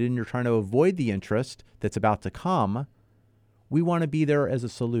accumulated and you're trying to avoid the interest that's about to come. We want to be there as a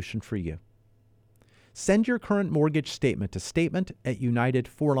solution for you. Send your current mortgage statement to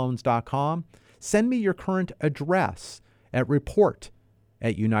statement@unitedforloans.com. Send me your current address at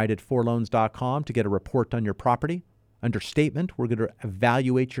report@unitedforloans.com to get a report on your property. Under statement, we're going to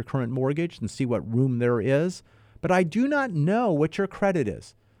evaluate your current mortgage and see what room there is. But I do not know what your credit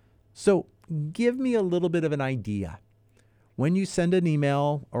is. So give me a little bit of an idea. When you send an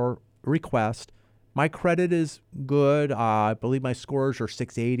email or request, my credit is good. I believe my scores are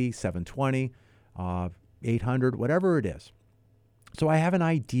 680, 720, 800, whatever it is. So I have an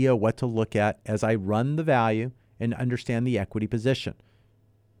idea what to look at as I run the value and understand the equity position.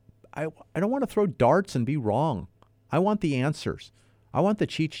 I don't want to throw darts and be wrong. I want the answers. I want the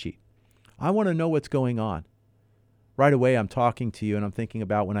cheat sheet. I want to know what's going on. Right away, I'm talking to you and I'm thinking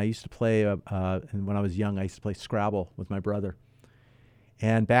about when I used to play, and when I was young, I used to play Scrabble with my brother.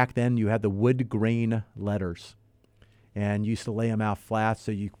 And back then, you had the wood grain letters. And you used to lay them out flat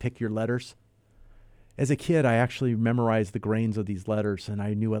so you pick your letters. As a kid, I actually memorized the grains of these letters, and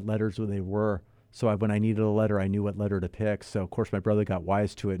I knew what letters they were. So when I needed a letter, I knew what letter to pick. So, of course, my brother got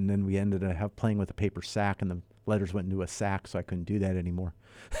wise to it, and then we ended up playing with a paper sack, and the letters went into a sack, so I couldn't do that anymore.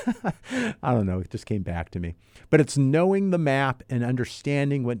 I don't know. It just came back to me. But it's knowing the map and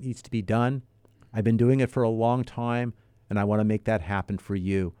understanding what needs to be done. I've been doing it for a long time, and I want to make that happen for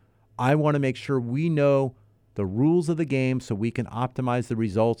you. I want to make sure we know the rules of the game so we can optimize the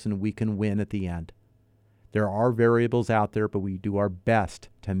results and we can win at the end. There are variables out there, but we do our best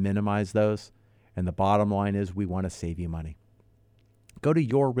to minimize those. And the bottom line is we want to save you money. Go to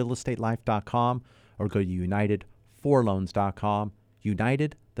yourrealestatelife.com or go to unitedforloans.com.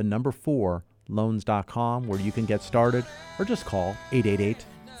 United, the number 4, loans.com, where you can get started, or just call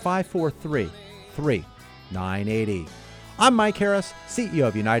 888-543-3980. I'm Mike Harris, CEO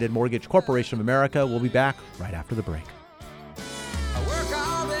of United Mortgage Corporation of America. We'll be back right after the break. I work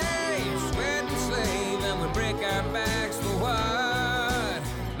all day, sweat and slave, and we break our backs for what?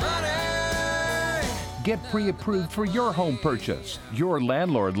 Money! Get pre-approved for your home purchase. Your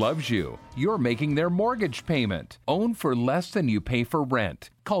landlord loves you. You're making their mortgage payment. Own for less than you pay for rent.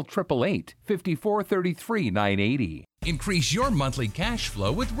 Call 888-5433-980. Increase your monthly cash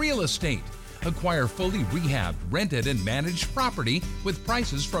flow with real estate. Acquire fully rehabbed, rented, and managed property with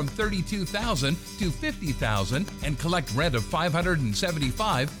prices from $32,000 to $50,000 and collect rent of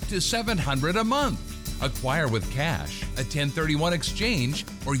 $575 to $700 a month. Acquire with cash, a 1031 exchange,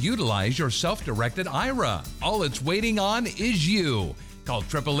 or utilize your self-directed IRA. All it's waiting on is you. Call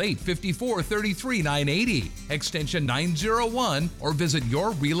 888-5433-980, extension 901, or visit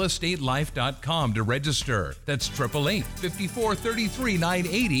yourrealestatelife.com to register. That's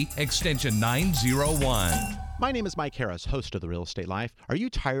 888-5433-980, extension 901. My name is Mike Harris, host of The Real Estate Life. Are you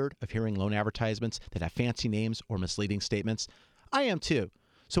tired of hearing loan advertisements that have fancy names or misleading statements? I am too.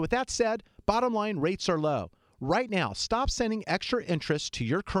 So with that said, bottom line, rates are low. Right now, stop sending extra interest to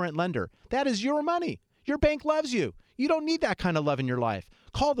your current lender. That is your money. Your bank loves you. You don't need that kind of love in your life.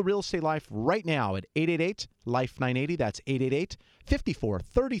 Call The Real Estate Life right now at 888-LIFE-980. That's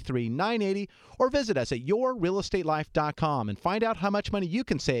 888-5433-980. Or visit us at yourrealestatelife.com and find out how much money you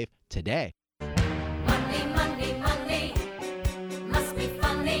can save today. Money, money, money must be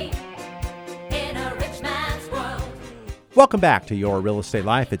funny in a rich man's world. Welcome back to Your Real Estate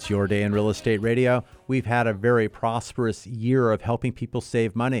Life. It's your day in real estate radio. We've had a very prosperous year of helping people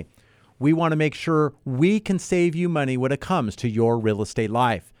save money. We want to make sure we can save you money when it comes to your real estate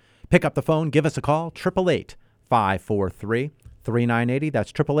life. Pick up the phone, give us a call, 888-543-3980.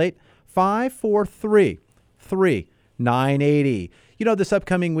 That's 888-543-3980. You know, this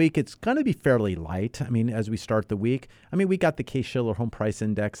upcoming week, it's going to be fairly light. I mean, as we start the week, we got the Case-Shiller Home Price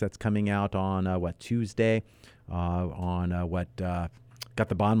Index that's coming out on, Tuesday. Got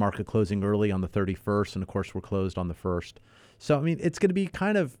the bond market closing early on the 31st, and of course we're closed on the 1st. So, I mean, it's going to be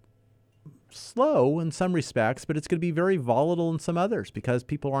kind of slow in some respects, but it's going to be very volatile in some others because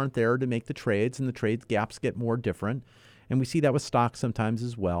people aren't there to make the trades, and the trade gaps get more different. And we see that with stocks sometimes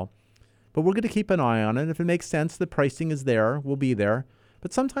as well. But we're going to keep an eye on it. If it makes sense, the pricing is there, we'll be there.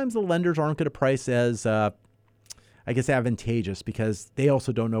 But sometimes the lenders aren't going to price as, advantageous because they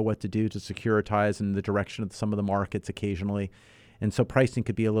also don't know what to do to securitize in the direction of some of the markets occasionally. And so pricing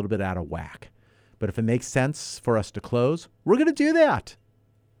could be a little bit out of whack. But if it makes sense for us to close, we're going to do that.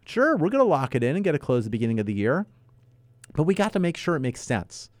 Sure, we're going to lock it in and get it closed at the beginning of the year. But we got to make sure it makes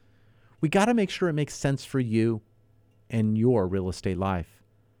sense. We got to make sure it makes sense for you and your real estate life.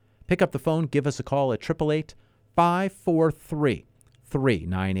 Pick up the phone, give us a call at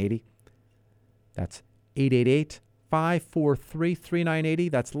 888-543-3980. That's 888-543-3980.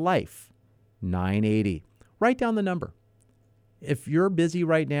 That's Life 980. Write down the number. If you're busy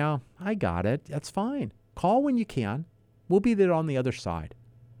right now, I got it. That's fine. Call when you can. We'll be there on the other side.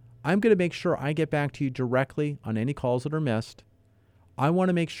 I'm going to make sure I get back to you directly on any calls that are missed. I want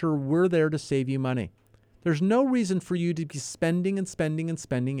to make sure we're there to save you money. There's no reason for you to be spending and spending and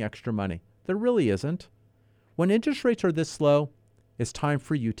spending extra money. There really isn't. When interest rates are this low, it's time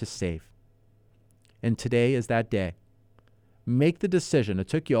for you to save. And today is that day. Make the decision. It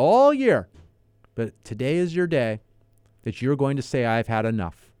took you all year, but today is your day that you're going to say, I've had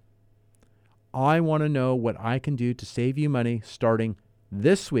enough. I want to know what I can do to save you money starting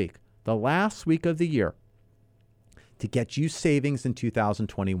this week, the last week of the year, to get you savings in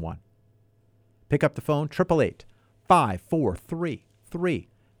 2021. Pick up the phone,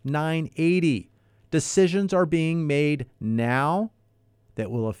 888-543-3980. Decisions are being made now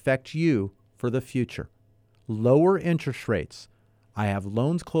that will affect you for the future. Lower interest rates. I have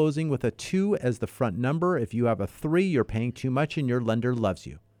loans closing with a 2 as the front number. If you have a 3, you're paying too much and your lender loves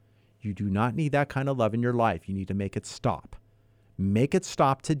you. You do not need that kind of love in your life. You need to make it stop. Make it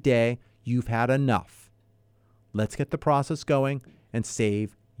stop today. You've had enough. Let's get the process going and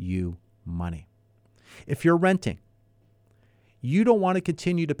save you money. If you're renting, you don't want to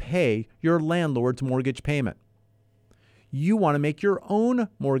continue to pay your landlord's mortgage payment. You want to make your own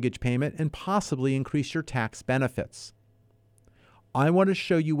mortgage payment and possibly increase your tax benefits. I want to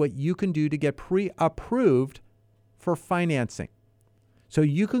show you what you can do to get pre-approved for financing. So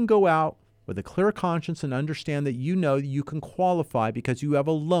you can go out with a clear conscience and understand that you know you can qualify because you have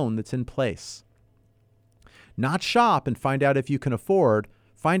a loan that's in place. Not shop and find out if you can afford.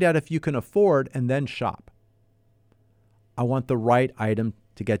 Find out if you can afford and then shop. I want the right item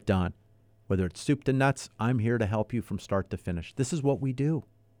to get done. Whether it's soup to nuts, I'm here to help you from start to finish. This is what we do.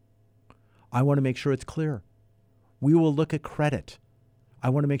 I want to make sure it's clear. We will look at credit. I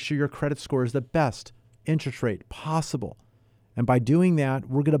want to make sure your credit score is the best interest rate possible. And by doing that,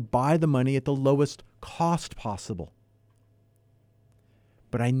 we're going to buy the money at the lowest cost possible.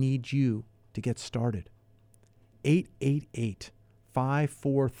 But I need you to get started.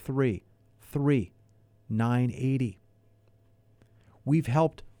 888-543-3980. We've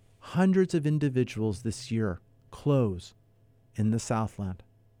helped hundreds of individuals this year close in the Southland.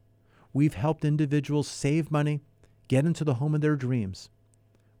 We've helped individuals save money, get into the home of their dreams,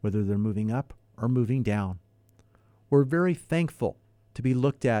 whether they're moving up or moving down. We're very thankful to be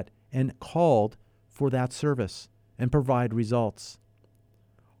looked at and called for that service and provide results.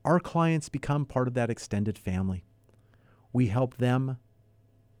 Our clients become part of that extended family. We help them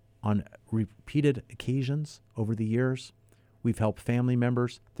on repeated occasions over the years. We've helped family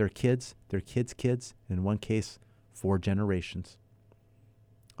members, their kids' kids, and in one case, 4 generations.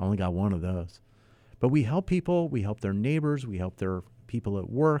 I only got one of those. But we help people, we help their neighbors, we help their people at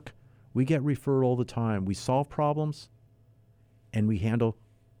work. We get referred all the time. We solve problems, and we handle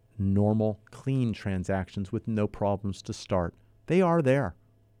normal, clean transactions with no problems to start. They are there.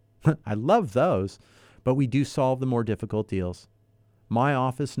 I love those, but we do solve the more difficult deals. My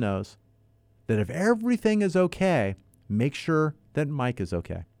office knows that if everything is okay, make sure that Mike is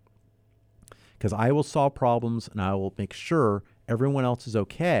okay. Because I will solve problems and I will make sure everyone else is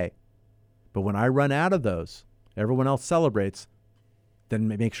okay. But when I run out of those, everyone else celebrates, then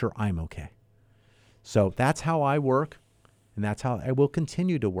make sure I'm okay. So that's how I work, and that's how I will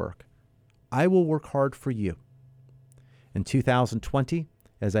continue to work. I will work hard for you. In 2020,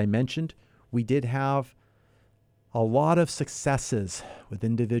 as I mentioned, we did have a lot of successes with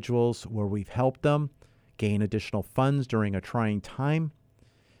individuals where we've helped them gain additional funds during a trying time,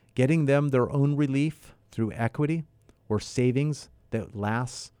 getting them their own relief through equity or savings that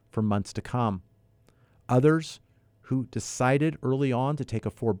lasts for months to come. Others who decided early on to take a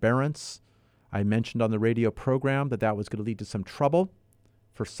forbearance. I mentioned on the radio program that was going to lead to some trouble,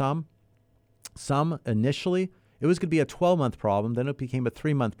 for some initially, it was going to be a 12-month problem. Then it became a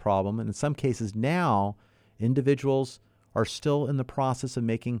 3-month problem. And in some cases now, individuals are still in the process of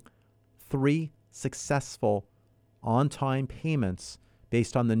making 3 successful on-time payments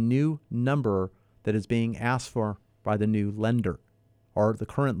based on the new number that is being asked for by the new lender or the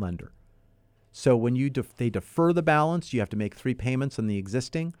current lender. So when they defer the balance, you have to make 3 payments on the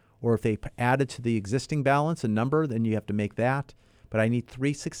existing, or if they added to the existing balance a number, then you have to make that. But I need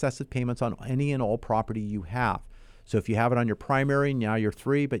 3 successive payments on any and all property you have. So if you have it on your primary, now you're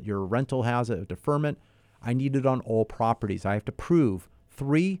 3, but your rental has a deferment, I need it on all properties. I have to prove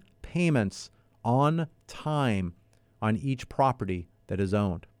 3 payments on time on each property that is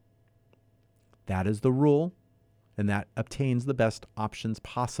owned. That is the rule, and that obtains the best options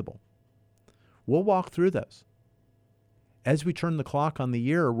possible. We'll walk through those. As we turn the clock on the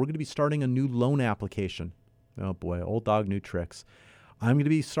year, we're going to be starting a new loan application. Oh boy, old dog, new tricks. I'm going to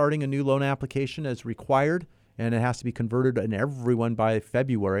be starting a new loan application as required, and it has to be converted in everyone by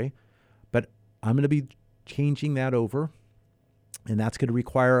February. But I'm going to be changing that over, and that's going to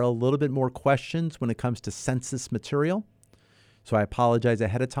require a little bit more questions when it comes to census material. So I apologize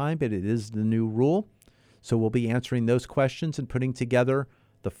ahead of time, but it is the new rule. So we'll be answering those questions and putting together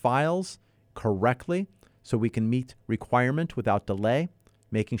the files correctly so we can meet requirement without delay,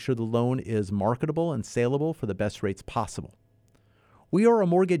 making sure the loan is marketable and saleable for the best rates possible. We are a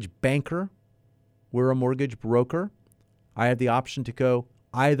mortgage banker. We're a mortgage broker. I have the option to go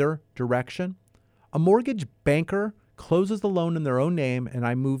either direction. A mortgage banker closes the loan in their own name, and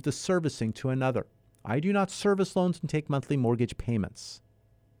I move the servicing to another. I do not service loans and take monthly mortgage payments.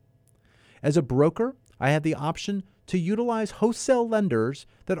 As a broker, I have the option to utilize wholesale lenders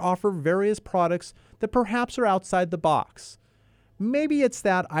that offer various products that perhaps are outside the box. Maybe it's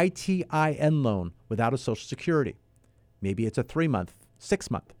that ITIN loan without a Social Security. Maybe it's a 3-month,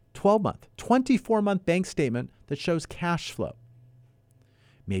 6-month, 12-month, 24-month bank statement that shows cash flow.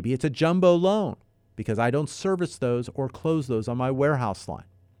 Maybe it's a jumbo loan because I don't service those or close those on my warehouse line.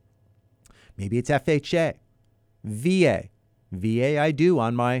 Maybe it's FHA, VA. VA I do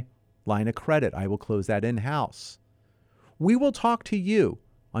on my line of credit. I will close that in-house. We will talk to you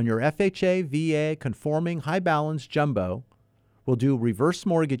on your FHA, VA, conforming, high balance, jumbo. We'll do reverse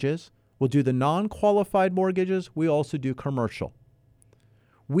mortgages. We'll do the non-qualified mortgages. We also do commercial.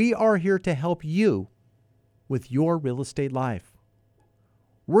 We are here to help you with your real estate life.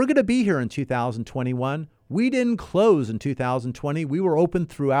 We're going to be here in 2021. We didn't close in 2020. We were open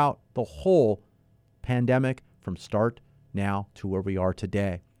throughout the whole pandemic from start now to where we are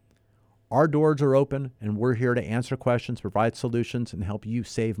today. Our doors are open, and we're here to answer questions, provide solutions, and help you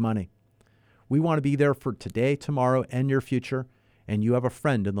save money. We want to be there for today, tomorrow, and your future, and you have a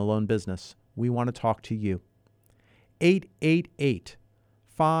friend in the loan business. We want to talk to you.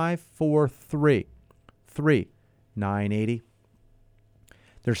 888-543-3980.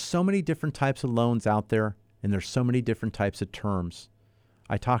 There's so many different types of loans out there, and there's so many different types of terms.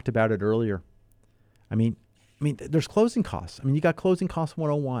 I talked about it earlier. I mean, there's closing costs. You got closing costs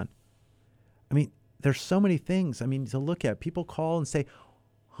 101. There's so many things. To look at. People call and say,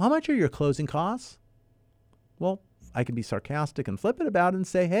 how much are your closing costs? Well, I can be sarcastic and flippant about it and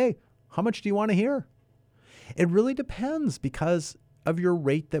say, hey, how much do you want to hear? It really depends because of your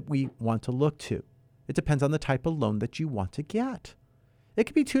rate that we want to look to. It depends on the type of loan that you want to get. It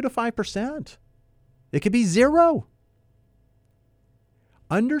could be 2 to 5%. It could be 0.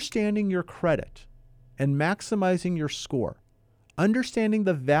 Understanding your credit and maximizing your score, understanding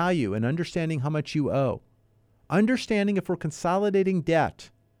the value and understanding how much you owe, understanding if we're consolidating debt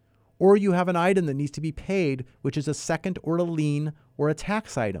or you have an item that needs to be paid, which is a second or a lien or a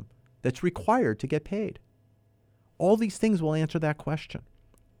tax item that's required to get paid. All these things will answer that question.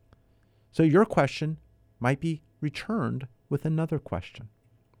 So your question might be returned with another question.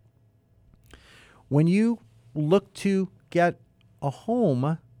 When you look to get a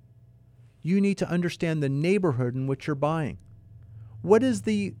home, you need to understand the neighborhood in which you're buying. What is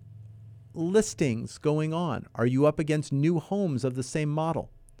the listings going on? Are you up against new homes of the same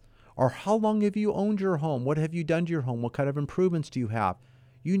model? Or how long have you owned your home? What have you done to your home? What kind of improvements do you have?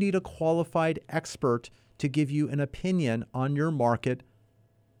 You need a qualified expert to give you an opinion on your market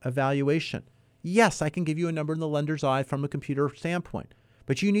evaluation. Yes, I can give you a number in the lender's eye from a computer standpoint,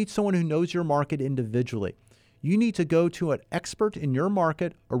 but you need someone who knows your market individually. You need to go to an expert in your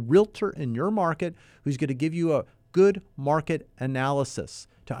market, a realtor in your market, who's going to give you a good market analysis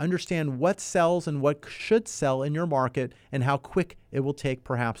to understand what sells and what should sell in your market and how quick it will take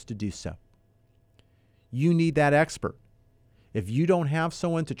perhaps to do so. You need that expert. If you don't have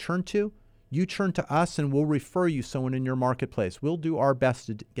someone to turn to, You turn to us and we'll refer you someone in your marketplace. We'll do our best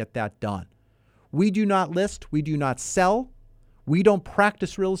to get that done. We do not list. We do not sell. We don't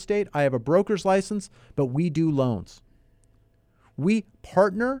practice real estate. I have a broker's license, but we do loans. We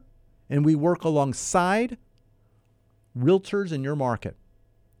partner and we work alongside realtors in your market.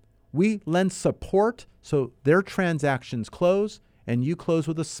 We lend support so their transactions close and you close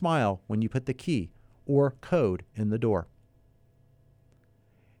with a smile when you put the key or code in the door.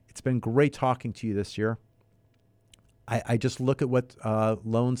 It's been great talking to you this year. I just look at what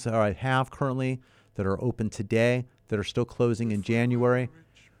loans that I have currently that are open today, that are still closing in January,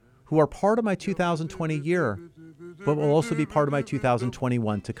 who are part of my 2020 year, but will also be part of my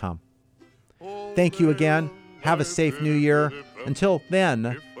 2021 to come. Thank you again. Have a safe new year. Until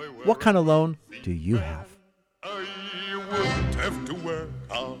then, what kind of loan do you have? I wouldn't have to work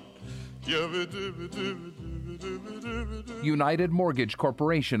hard. United Mortgage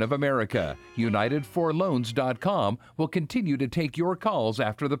Corporation of America, UnitedForLoans.com will continue to take your calls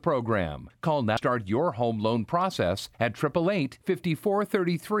after the program. Call now. Start your home loan process at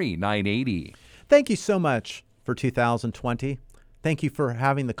 888-5433-980. Thank you so much for 2020. Thank you for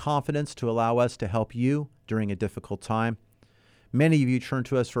having the confidence to allow us to help you during a difficult time. Many of you turn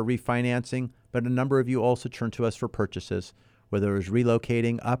to us for refinancing, but a number of you also turn to us for purchases, whether it was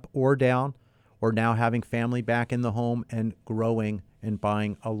relocating up or down, or now having family back in the home and growing and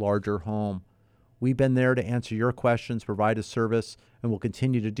buying a larger home. We've been there to answer your questions, provide a service, and we'll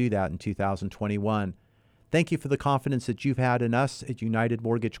continue to do that in 2021. Thank you for the confidence that you've had in us at United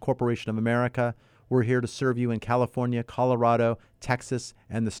Mortgage Corporation of America. We're here to serve you in California, Colorado, Texas,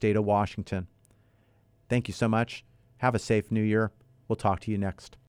 and the state of Washington. Thank you so much. Have a safe new year. We'll talk to you next.